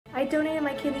I donated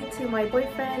my kidney to my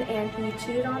boyfriend and he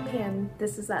cheated on me, and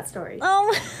this is that story.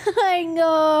 Oh my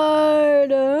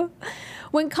god.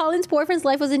 When Colin's boyfriend's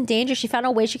life was in danger, she found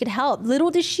a way she could help. Little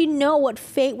did she know what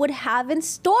fate would have in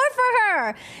store for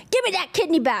her. Give me that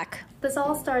kidney back. This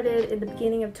all started in the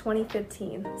beginning of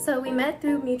 2015. So we met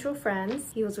through mutual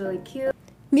friends. He was really cute.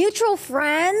 Mutual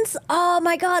friends? Oh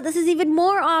my god, this is even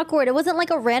more awkward. It wasn't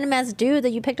like a random ass dude that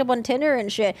you picked up on Tinder and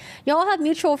shit. Y'all have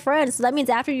mutual friends, so that means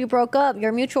after you broke up,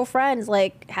 your mutual friends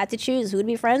like had to choose who to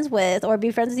be friends with or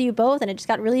be friends with you both, and it just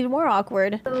got really even more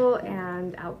awkward.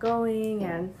 And outgoing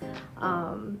and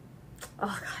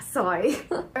oh god, sorry.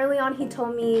 Early on he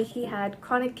told me he had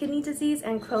chronic kidney disease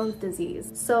and Crohn's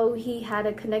disease. So he had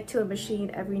to connect to a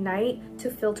machine every night to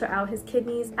filter out his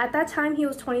kidneys. At that time he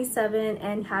was 27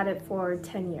 and had it for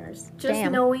 10 years. Just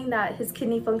Damn. knowing that his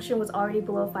kidney function was already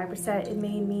below 5%, it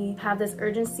made me have this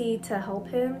urgency to help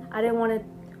him. I didn't want to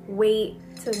wait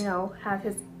to, you know, have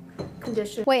his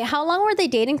condition. Wait, how long were they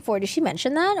dating for? Did she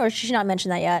mention that, or did she not mention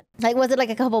that yet? Like, was it like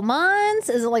a couple months?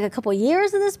 Is it like a couple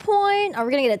years at this point? Are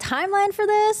we gonna get a timeline for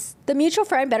this? The mutual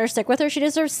friend better stick with her. She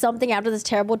deserves something after this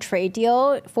terrible trade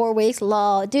deal. 4 weeks,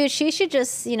 lol. Dude, she should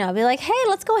just, you know, be like, hey,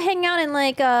 let's go hang out and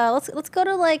like, let's go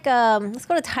to like, let's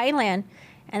go to Thailand.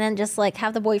 And then just like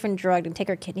have the boyfriend drugged and take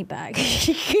her kidney back.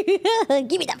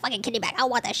 Give me that fucking kidney back. I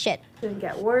want that shit. Didn't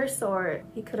get worse, or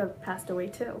he could have passed away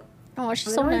too. Oh,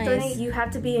 she's so nice. You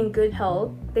have to be in good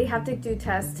health. They have to do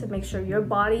tests to make sure your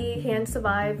body can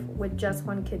survive with just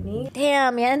one kidney.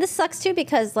 Damn, man. And this sucks too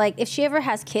because, like, if she ever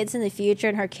has kids in the future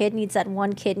and her kid needs that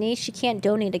one kidney, she can't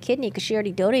donate a kidney because she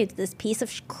already donated this piece of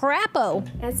crapo.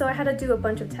 And so I had to do a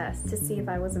bunch of tests to see if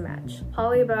I was a match.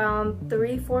 Probably around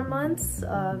 3-4 months,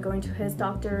 going to his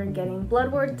doctor and getting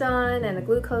blood work done and a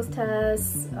glucose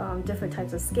test, different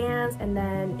types of scans. And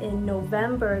then in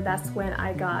November, that's when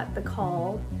I got the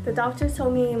call. The doctors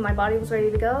told me my body was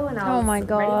ready to go and I was ready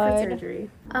for surgery.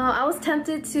 I was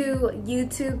tempted to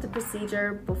YouTube the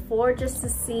procedure before just to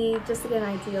get an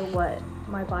idea what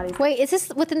my body's. Wait, is this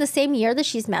within the same year that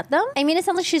she's met them? I mean, it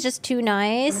sounds like she's just too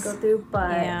nice. Go through,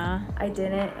 but yeah. I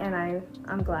didn't, and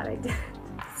I'm glad I did.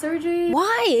 Surgery.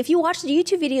 Why? If you watched the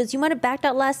YouTube videos, you might have backed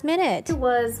out last minute. It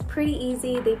was pretty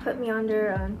easy. They put me under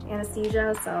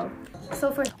anesthesia, so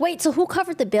for... Wait, so who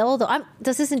covered the bill though?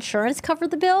 Does this insurance cover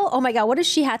the bill? Oh my god, what does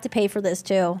she have to pay for this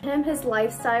too? His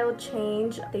lifestyle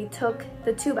changed. They took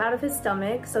the tube out of his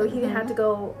stomach, so he didn't have to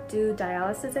go do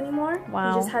dialysis anymore.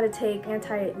 Wow. He just had to take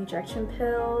anti-rejection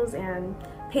pills and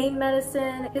pain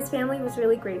medicine. His family was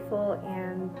really grateful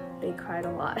and they cried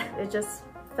a lot. It just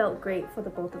felt great for the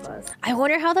both of us. I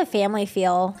wonder how the family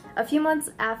feel. A few months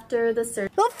after the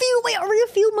surgery. Wait, are we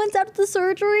a few months after the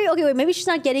surgery? Okay, wait, maybe she's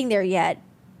not getting there yet.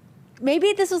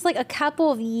 Maybe this was like a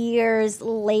couple of years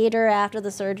later after the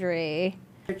surgery.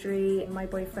 My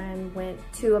boyfriend went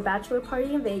to a bachelor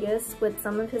party in Vegas with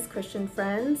some of his Christian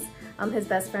friends. His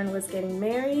best friend was getting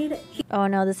married. Oh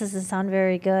no, this doesn't sound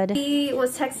very good. He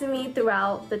was texting me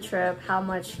throughout the trip how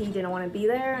much he didn't want to be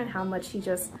there and how much he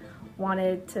just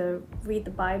wanted to read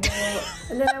the Bible.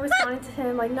 And then I responded to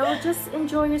him like, no, just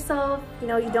enjoy yourself. You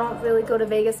know, you don't really go to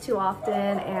Vegas too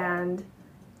often, and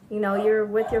you know, you're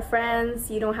with your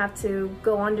friends. You don't have to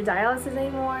go under dialysis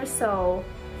anymore, so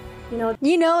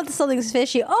you know something's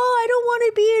fishy. Oh, I don't want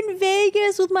to be in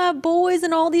Vegas with my boys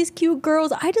and all these cute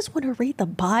girls. I just want to read the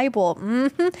Bible.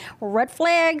 Red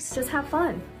flags. Just have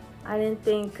fun. I didn't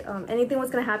think anything was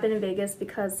going to happen in Vegas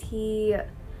because he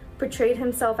portrayed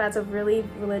himself as a really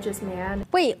religious man.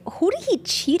 Wait, who did he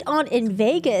cheat on in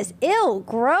Vegas? Ew,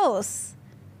 gross.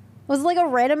 Was it like a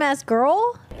random ass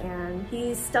girl? And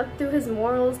he stuck through his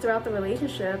morals throughout the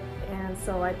relationship, and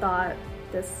so I thought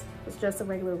this was just a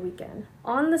regular weekend.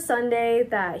 On the Sunday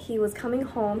that he was coming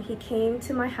home, he came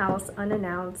to my house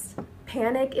unannounced,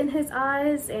 panic in his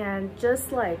eyes and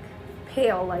just like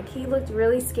pale, like he looked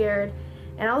really scared.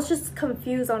 And I was just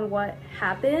confused on what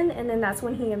happened, and then that's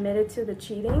when he admitted to the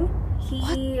cheating.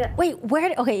 Wait,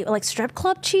 where? Okay, like strip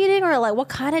club cheating, or like what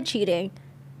kind of cheating?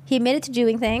 He admitted to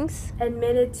doing things?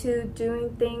 Admitted to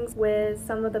doing things with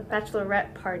some of the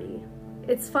bachelorette party.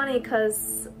 It's funny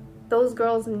because those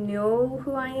girls knew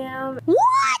who I am.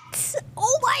 What?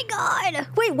 Oh my god!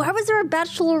 Wait, why was there a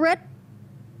bachelorette?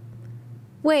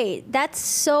 Wait, that's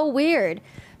so weird.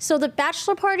 So the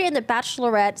bachelor party and the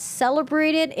bachelorette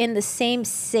celebrated in the same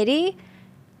city,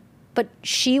 but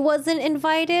she wasn't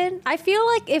invited. I feel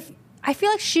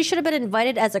like she should have been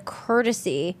invited as a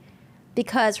courtesy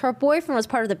because her boyfriend was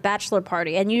part of the bachelor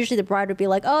party, and usually the bride would be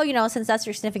like, oh, you know, since that's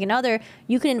your significant other,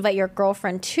 you can invite your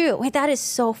girlfriend too. Wait, that is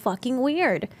so fucking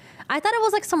weird. I thought it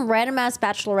was like some random ass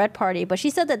bachelorette party, but she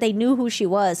said that they knew who she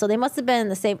was, so they must have been in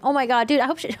the same. Oh my god, dude, I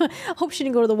hope she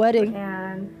didn't go to the wedding.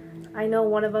 And I know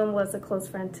one of them was a close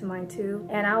friend to mine too,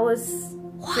 and I was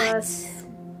just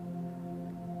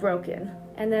broken.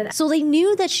 And then so they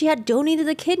knew that she had donated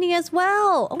the kidney as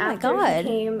well. Oh my after God.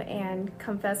 he came and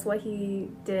confessed what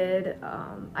he did,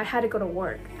 I had to go to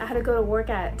work. I had to go to work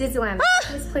at Disneyland, the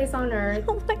happiest place on earth.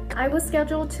 Oh my God. I was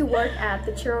scheduled to work at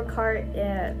the Churro Cart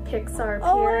at Pixar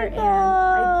Oh Pier, my and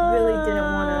I really didn't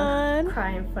God. want to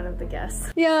cry in front of the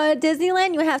guests. Yeah, at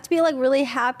Disneyland, you have to be like really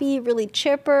happy, really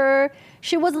chipper.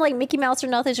 She wasn't like Mickey Mouse or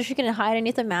nothing, so she couldn't hide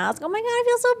underneath a mask. Oh my God, I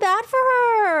feel so bad for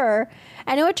her.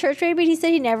 I know at church baby, he said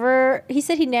he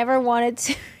never wanted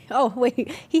to. Oh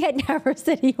wait, he had never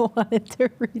said he wanted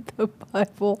to read the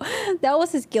Bible. That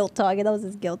was his guilt talking.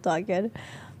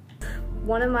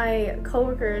 One of my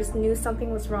coworkers knew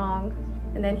something was wrong,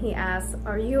 and then he asked,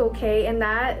 "Are you okay?" And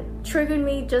that triggered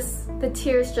me. Just the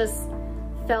tears just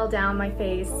fell down my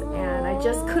face, and I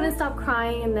just couldn't stop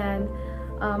crying. And then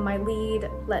my lead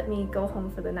let me go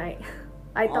home for the night.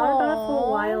 I thought about it for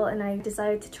a while, and I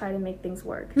decided to try to make things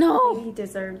work. No. Maybe he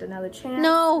deserved another chance.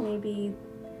 No. Maybe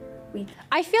we...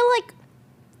 I feel like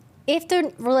if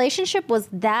the relationship was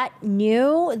that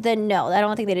new, then no, I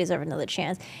don't think they deserve another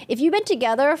chance. If you've been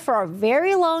together for a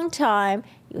very long time,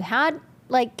 you had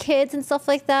like kids and stuff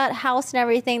like that, house and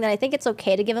everything, then I think it's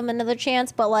okay to give them another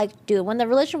chance. But like, dude, when the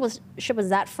relationship was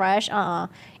that fresh,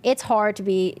 it's hard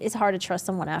to trust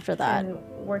someone after that. And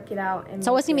work it out. And it's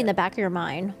always gonna be in the back of your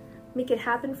mind. Make it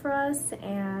happen for us.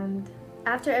 And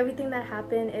after everything that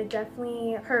happened, it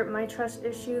definitely hurt my trust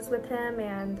issues with him,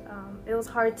 and it was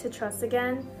hard to trust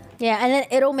again. Yeah, and then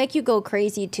it'll make you go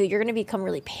crazy too. You're gonna become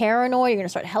really paranoid. You're gonna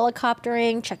start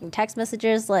helicoptering, checking text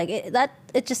messages. Like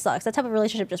it just sucks. That type of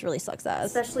relationship just really sucks ass.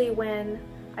 Especially when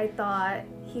I thought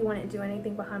he wouldn't do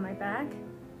anything behind my back.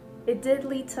 It did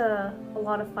lead to a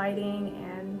lot of fighting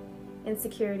and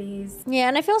insecurities. Yeah,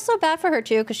 and I feel so bad for her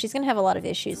too, because she's gonna have a lot of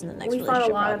issues in the next relationship. We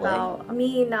fought a lot probably. about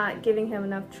me not giving him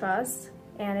enough trust,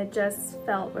 and it just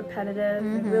felt repetitive.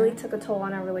 It really took a toll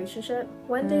on our relationship.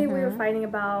 One day we were fighting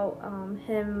about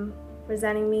him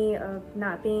resenting me of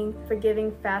not being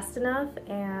forgiving fast enough,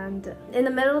 and in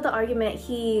the middle of the argument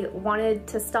he wanted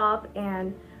to stop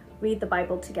and read the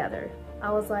Bible together. I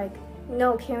was like,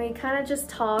 no, can we kind of just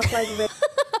talk like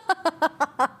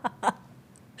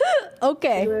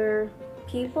Okay. regular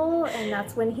people? And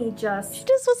that's when he just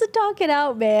wasn't talking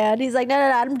out, man. He's like, no,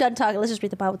 I'm done talking. Let's just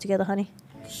read the Bible together, honey.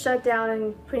 shut down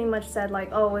and pretty much said like,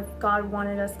 oh, if God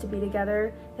wanted us to be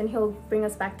together, then he'll bring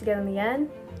us back together in the end,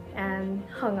 and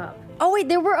hung up. Oh, wait,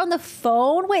 they were on the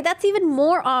phone? Wait, that's even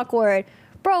more awkward.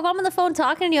 Bro, if I'm on the phone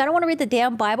talking to you, I don't want to read the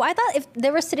damn Bible. I thought if they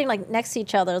were sitting like next to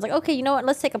each other, I was like, okay, you know what?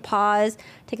 Let's take a pause,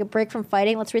 take a break from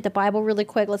fighting. Let's read the Bible really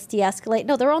quick. Let's de-escalate.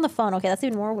 No, they're on the phone. Okay, that's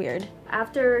even more weird.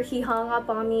 After he hung up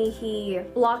on me, he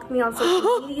blocked me on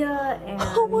social media and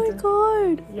Oh my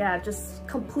God. yeah, just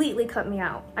completely cut me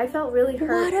out. I felt really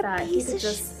hurt that he could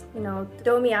just, you know,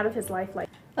 throw me out of his life like.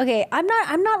 Okay, I'm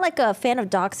not like a fan of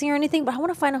doxing or anything, but I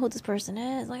want to find out who this person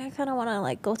is. Like, I kind of want to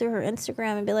like go through her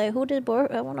Instagram and be like, I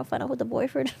want to find out who the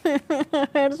boyfriend.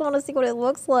 I just want to see what it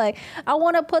looks like. I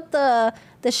want to put the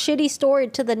shitty story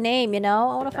to the name, you know.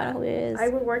 I want to find out who it is. I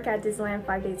would work at Disneyland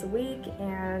 5 days a week,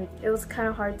 and it was kind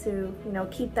of hard to, you know,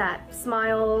 keep that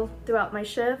smile throughout my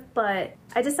shift. But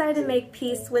I decided to make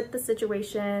peace with the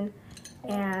situation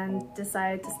and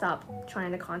decided to stop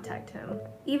trying to contact him.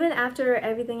 Even after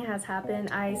everything has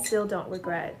happened, I still don't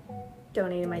regret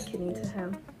donating my kidney to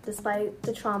him. Despite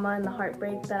the trauma and the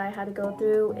heartbreak that I had to go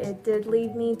through, it did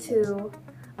lead me to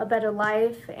a better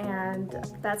life, and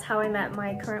that's how I met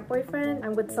my current boyfriend.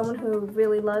 I'm with someone who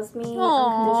really loves me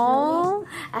unconditionally.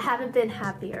 I haven't been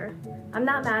happier. I'm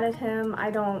not mad at him. I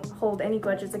don't hold any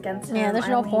grudges against him. Yeah, there's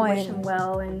no I only point. wish him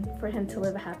well and for him to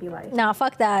live a happy life. Nah,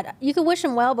 fuck that. You can wish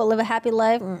him well, but live a happy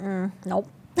life? Nope.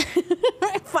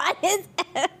 Find his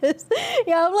ass.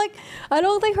 Yeah, I'm like, I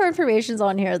don't think her information's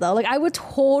on here though. Like, I would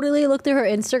totally look through her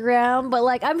Instagram, but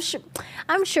like,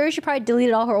 I'm sure she probably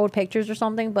deleted all her old pictures or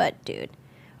something. But dude,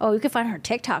 oh, you can find her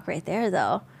TikTok right there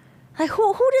though. Like,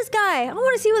 who this guy? I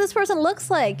want to see what this person looks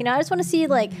like. You know, I just want to see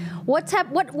like what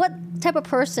type of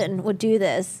person would do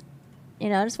this. You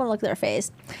know, I just want to look at their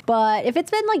face. But if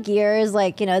it's been like years,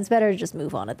 like, you know, it's better to just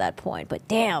move on at that point. But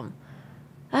damn,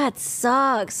 that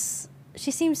sucks. She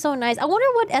seems so nice. I wonder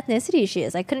what ethnicity she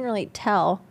is. I couldn't really tell.